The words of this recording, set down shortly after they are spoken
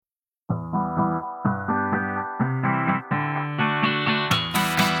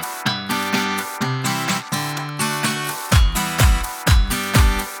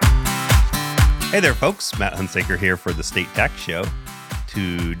Hey there, folks. Matt Hunsaker here for the State Tax Show.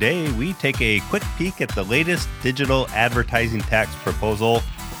 Today, we take a quick peek at the latest digital advertising tax proposal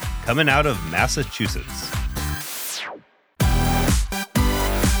coming out of Massachusetts.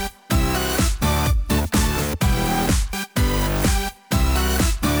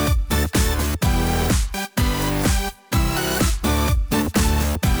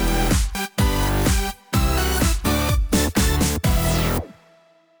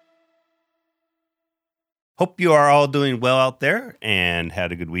 Hope you are all doing well out there and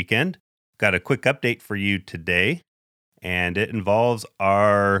had a good weekend. Got a quick update for you today, and it involves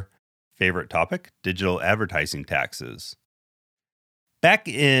our favorite topic, digital advertising taxes. Back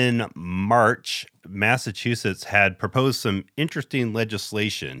in March, Massachusetts had proposed some interesting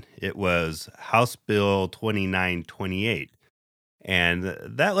legislation. It was House Bill 2928, and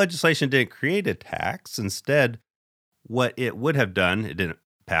that legislation didn't create a tax. Instead, what it would have done, it didn't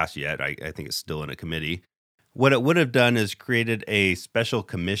pass yet. I think it's still in a committee. What it would have done is created a special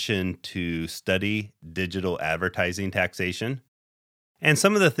commission to study digital advertising taxation. And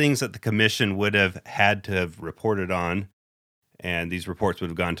some of the things that the commission would have had to have reported on, and these reports would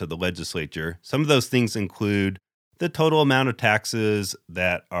have gone to the legislature, some of those things include the total amount of taxes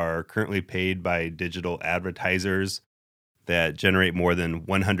that are currently paid by digital advertisers that generate more than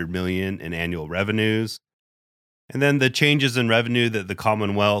 $100 million in annual revenues, and then the changes in revenue that the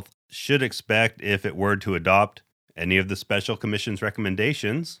Commonwealth should expect if it were to adopt any of the special commission's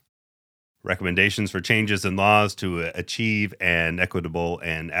recommendations for changes in laws to achieve an equitable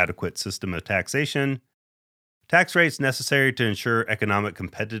and adequate system of taxation, tax rates necessary to ensure economic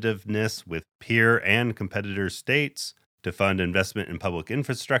competitiveness with peer and competitor states, to fund investment in public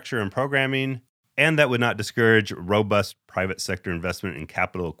infrastructure and programming, and that would not discourage robust private sector investment in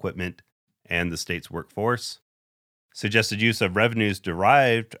capital equipment and the state's workforce. Suggested use of revenues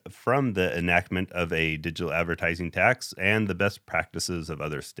derived from the enactment of a digital advertising tax, and the best practices of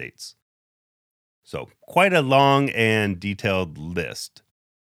other states. So, quite a long and detailed list.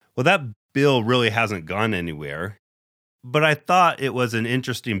 Well, that bill really hasn't gone anywhere, but I thought it was an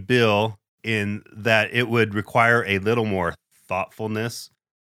interesting bill in that it would require a little more thoughtfulness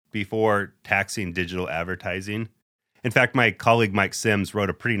before taxing digital advertising. In fact, my colleague Mike Sims wrote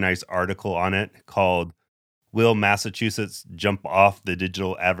a pretty nice article on it called "Will Massachusetts Jump Off the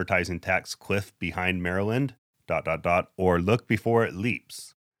Digital Advertising Tax Cliff Behind Maryland? ... or Look Before It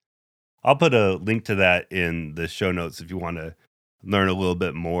Leaps." I'll put a link to that in the show notes if you want to learn a little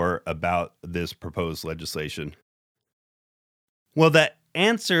bit more about this proposed legislation. Well, the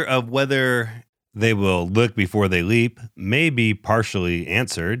answer of whether they will look before they leap may be partially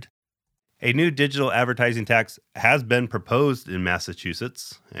answered. A new digital advertising tax has been proposed in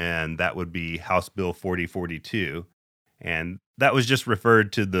Massachusetts, and that would be House Bill 4042. And that was just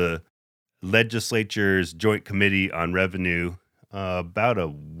referred to the legislature's Joint Committee on Revenue about a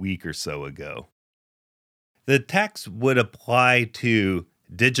week or so ago. The tax would apply to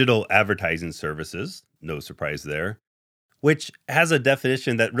digital advertising services, no surprise there, which has a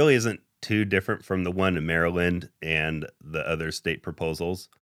definition that really isn't too different from the one in Maryland and the other state proposals.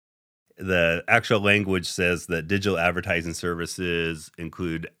 The actual language says that digital advertising services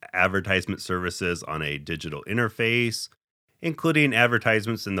include advertisement services on a digital interface, including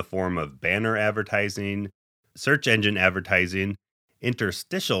advertisements in the form of banner advertising, search engine advertising,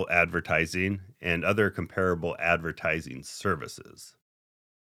 interstitial advertising, and other comparable advertising services.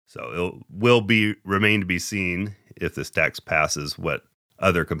 So it will remain to be seen if this tax passes what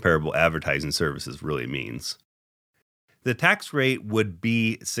other comparable advertising services really means. The tax rate would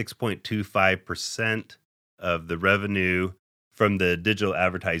be 6.25% of the revenue from the digital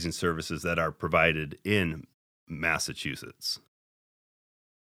advertising services that are provided in Massachusetts.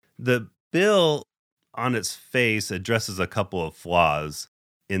 The bill on its face addresses a couple of flaws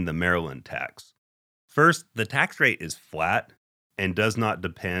in the Maryland tax. First, the tax rate is flat and does not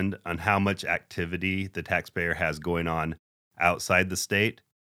depend on how much activity the taxpayer has going on outside the state,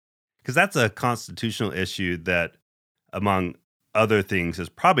 because that's a constitutional issue that, among other things, is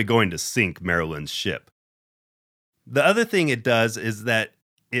probably going to sink Maryland's ship. The other thing it does is that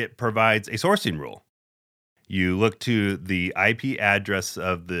it provides a sourcing rule. You look to the IP address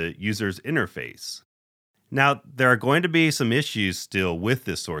of the user's interface. Now, there are going to be some issues still with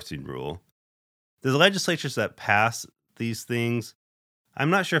this sourcing rule. The legislatures that pass these things, I'm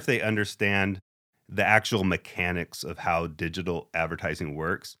not sure if they understand the actual mechanics of how digital advertising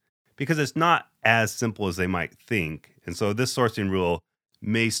works, because it's not as simple as they might think. And so this sourcing rule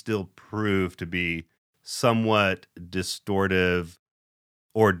may still prove to be somewhat distortive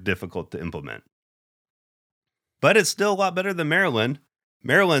or difficult to implement. But it's still a lot better than Maryland,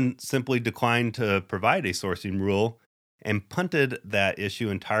 Maryland simply declined to provide a sourcing rule and punted that issue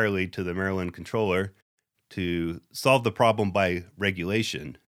entirely to the Maryland controller to solve the problem by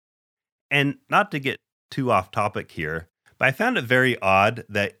regulation. And not to get too off topic here, but I found it very odd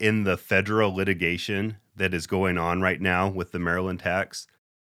that in the federal litigation that is going on right now with the Maryland tax,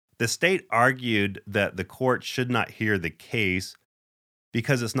 the state argued that the court should not hear the case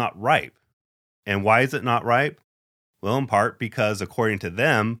because it's not ripe. And why is it not ripe? Well, in part because, according to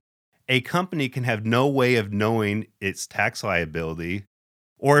them, a company can have no way of knowing its tax liability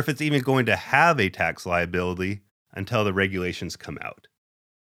or if it's even going to have a tax liability until the regulations come out.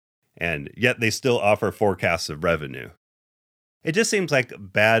 And yet they still offer forecasts of revenue. It just seems like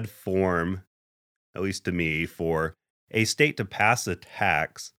bad form, at least to me, for a state to pass a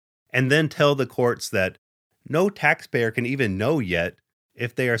tax and then tell the courts that no taxpayer can even know yet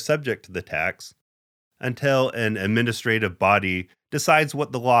if they are subject to the tax until an administrative body decides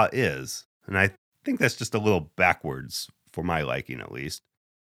what the law is. And I think that's just a little backwards, for my liking at least.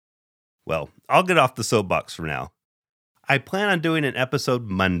 Well, I'll get off the soapbox for now. I plan on doing an episode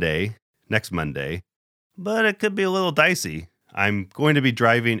next Monday, but it could be a little dicey. I'm going to be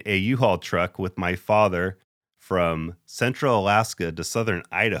driving a U-Haul truck with my father from central Alaska to southern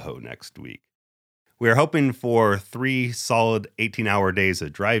Idaho next week. We are hoping for 3 solid 18-hour days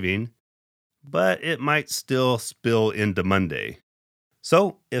of driving, but it might still spill into Monday.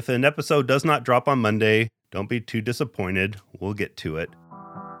 So if an episode does not drop on Monday, don't be too disappointed. We'll get to it.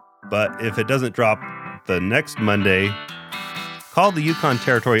 But if it doesn't drop the next Monday, call the Yukon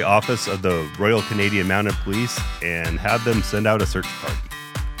Territory office of the Royal Canadian Mounted Police and have them send out a search party.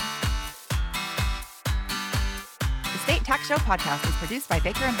 The State Tax Show podcast is produced by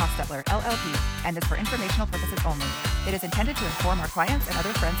Baker & Hostetler, LLP, and is for informational purposes only. It is intended to inform our clients and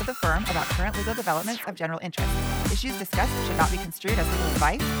other friends of the firm about current legal developments of general interest. Issues discussed should not be construed as legal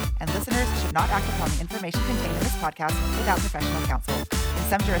advice, and listeners should not act upon the information contained in this podcast without professional counsel. In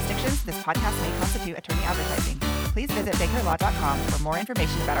some jurisdictions, this podcast may constitute attorney advertising. Please visit bakerlaw.com for more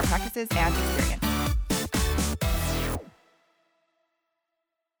information about our practices and experience.